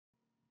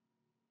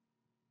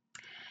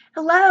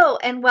Hello,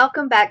 and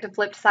welcome back to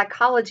Flipped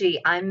Psychology.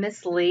 I'm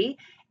Miss Lee,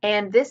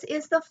 and this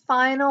is the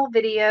final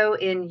video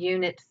in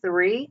Unit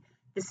 3.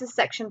 This is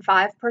Section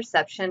 5,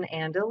 Perception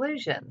and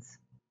Illusions.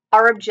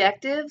 Our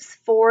objectives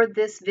for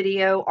this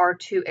video are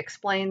to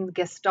explain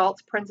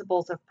Gestalt's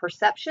principles of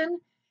perception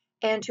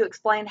and to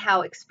explain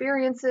how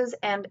experiences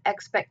and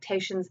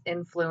expectations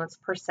influence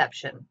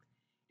perception.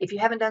 If you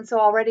haven't done so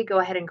already, go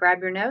ahead and grab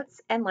your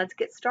notes and let's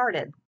get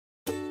started.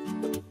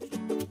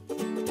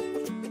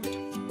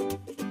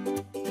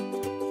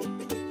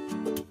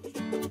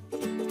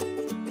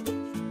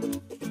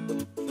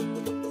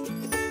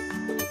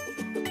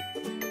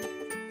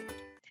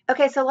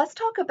 Okay, so let's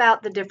talk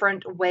about the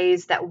different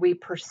ways that we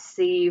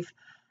perceive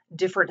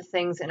different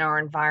things in our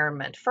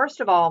environment. First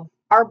of all,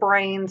 our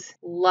brains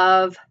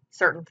love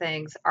certain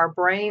things. Our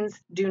brains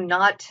do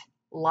not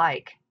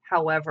like,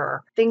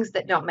 however, things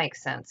that don't make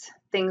sense,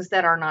 things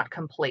that are not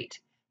complete,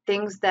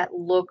 things that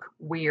look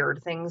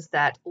weird, things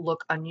that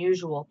look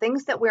unusual,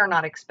 things that we are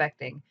not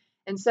expecting.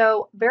 And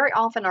so very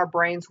often our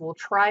brains will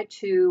try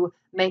to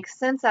make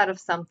sense out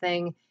of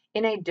something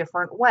in a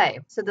different way.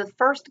 So the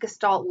first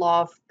Gestalt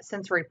law of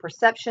sensory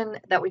perception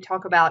that we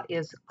talk about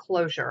is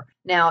closure.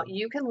 Now,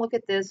 you can look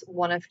at this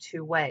one of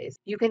two ways.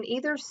 You can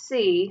either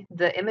see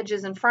the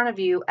images in front of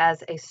you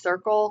as a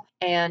circle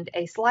and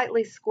a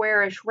slightly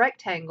squarish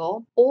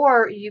rectangle,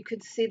 or you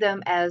could see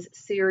them as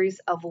series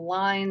of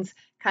lines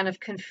kind of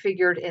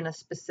configured in a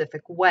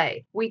specific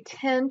way. We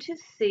tend to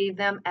see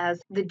them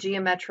as the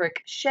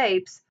geometric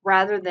shapes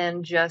rather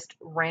than just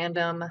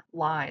random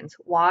lines.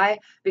 Why?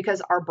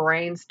 Because our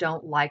brains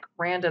don't like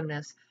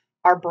randomness.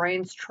 Our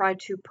brains try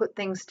to put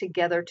things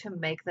together to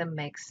make them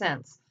make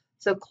sense.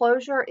 So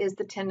closure is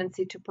the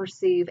tendency to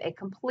perceive a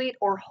complete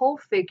or whole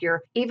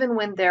figure even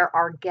when there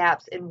are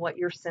gaps in what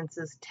your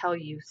senses tell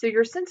you. So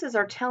your senses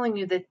are telling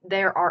you that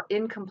there are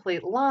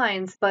incomplete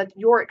lines, but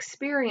your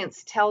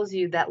experience tells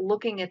you that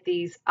looking at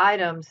these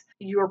items,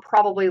 you're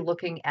probably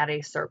looking at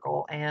a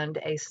circle and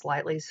a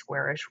slightly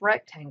squarish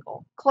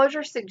rectangle.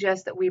 Closure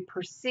suggests that we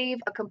perceive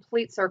a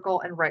complete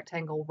circle and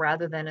rectangle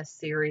rather than a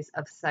series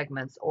of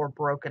segments or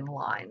broken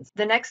lines.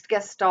 The next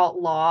Gestalt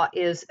law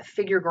is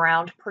figure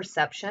ground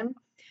perception.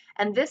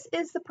 And this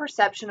is the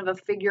perception of a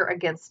figure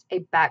against a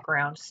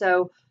background.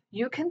 So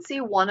you can see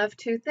one of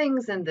two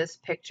things in this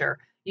picture.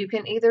 You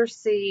can either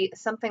see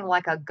something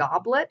like a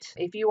goblet.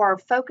 If you are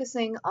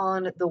focusing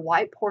on the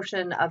white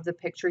portion of the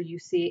picture, you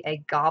see a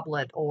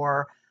goblet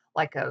or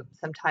like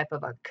some type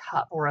of a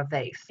cup or a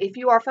vase. If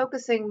you are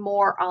focusing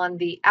more on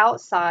the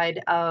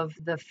outside of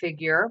the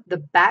figure, the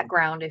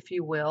background, if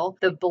you will,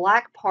 the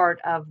black part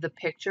of the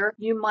picture,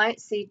 you might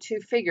see two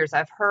figures.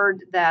 I've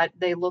heard that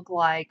they look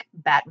like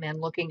Batman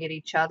looking at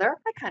each other.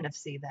 I kind of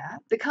see that.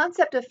 The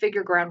concept of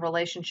figure-ground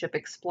relationship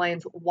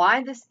explains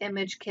why this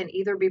image can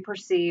either be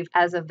perceived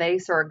as a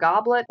vase or a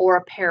goblet or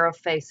a pair of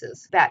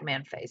faces,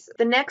 Batman faces.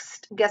 The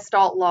next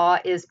Gestalt law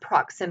is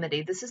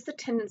proximity. This is the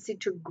tendency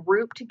to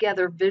group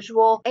together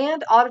visual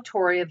and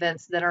auditory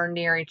events that are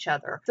near each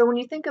other. So when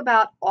you think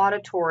about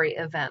auditory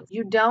events,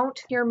 you don't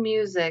hear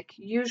music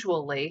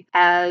usually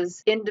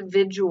as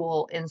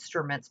individual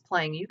instruments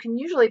playing. You can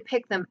usually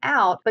pick them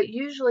out, but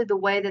usually the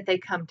way that they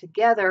come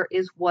together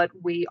is what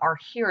we are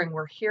hearing.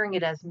 We're hearing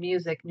it as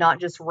music,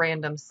 not just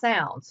random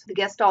sounds. The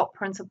Gestalt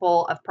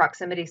principle of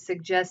proximity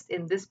suggests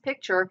in this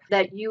picture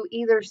that you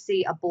either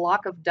see a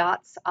block of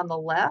dots on the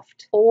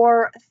left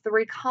or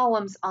three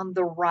columns on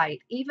the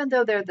right. Even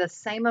though they're the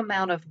same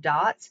amount of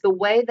dots, the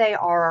way they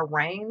are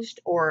arranged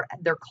or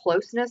their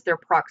closeness, their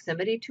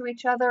proximity to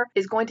each other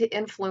is going to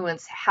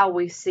influence how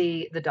we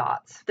see the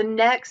dots. The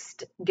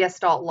next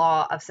Gestalt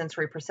law of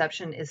sensory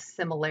perception is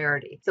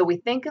similarity. So we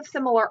think of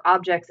similar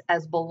objects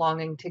as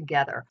belonging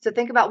together. So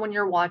think about when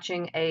you're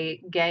watching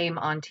a game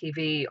on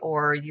TV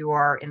or you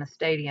are in a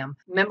stadium.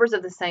 Members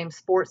of the same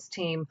sports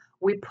team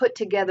we put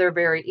together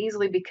very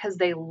easily because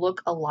they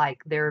look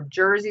alike. Their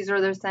jerseys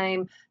are the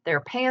same, their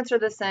pants are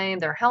the same,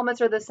 their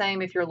helmets are the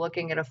same if you're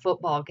looking at a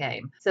football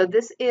game. So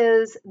this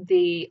is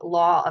the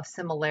law of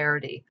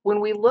similarity.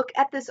 When we look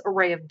at this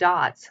array of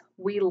dots,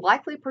 we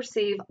likely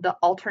perceive the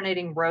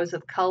alternating rows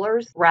of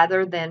colors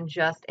rather than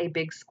just a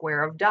big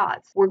square of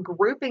dots. We're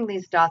grouping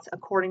these dots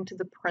according to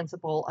the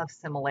principle of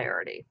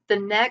similarity. The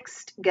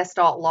next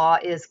Gestalt law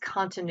is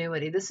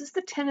continuity. This is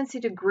the tendency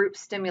to group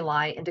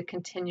stimuli into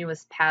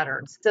continuous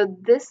patterns. So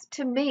this,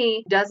 to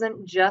me,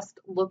 doesn't just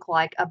look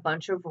like a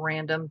bunch of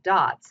random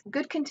dots.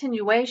 Good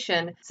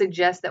continuation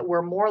suggests that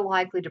we're more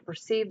likely to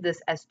perceive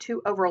this as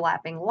two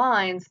overlapping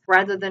lines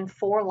rather than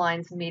four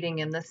lines meeting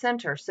in the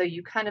center. So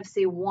you kind of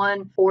see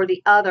one or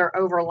the other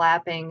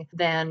overlapping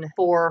than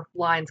four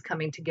lines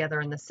coming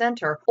together in the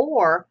center,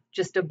 or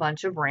just a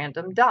bunch of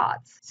random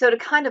dots. So to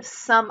kind of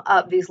sum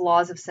up these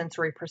laws of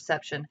sensory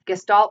perception,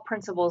 Gestalt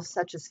principles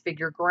such as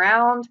figure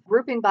ground,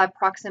 grouping by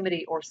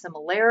proximity or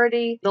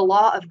similarity, the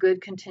law of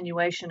good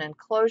continuation and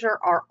closure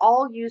are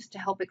all used to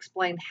help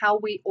explain how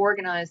we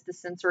organize the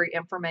sensory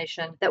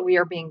information that we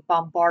are being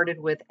bombarded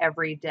with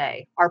every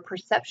day. Our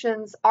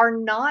perceptions are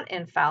not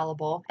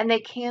infallible and they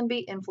can be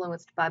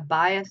influenced by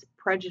bias,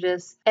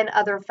 prejudice, and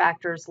other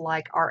factors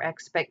like our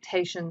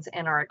expectations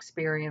and our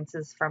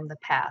experiences from the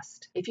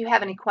past. If you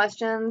have any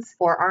questions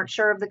or aren't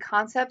sure of the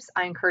concepts,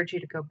 I encourage you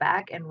to go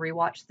back and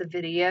rewatch the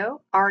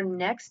video. Our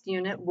next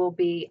unit will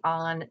be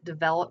on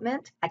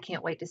development. I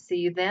can't wait to see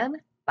you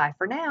then. Bye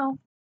for now.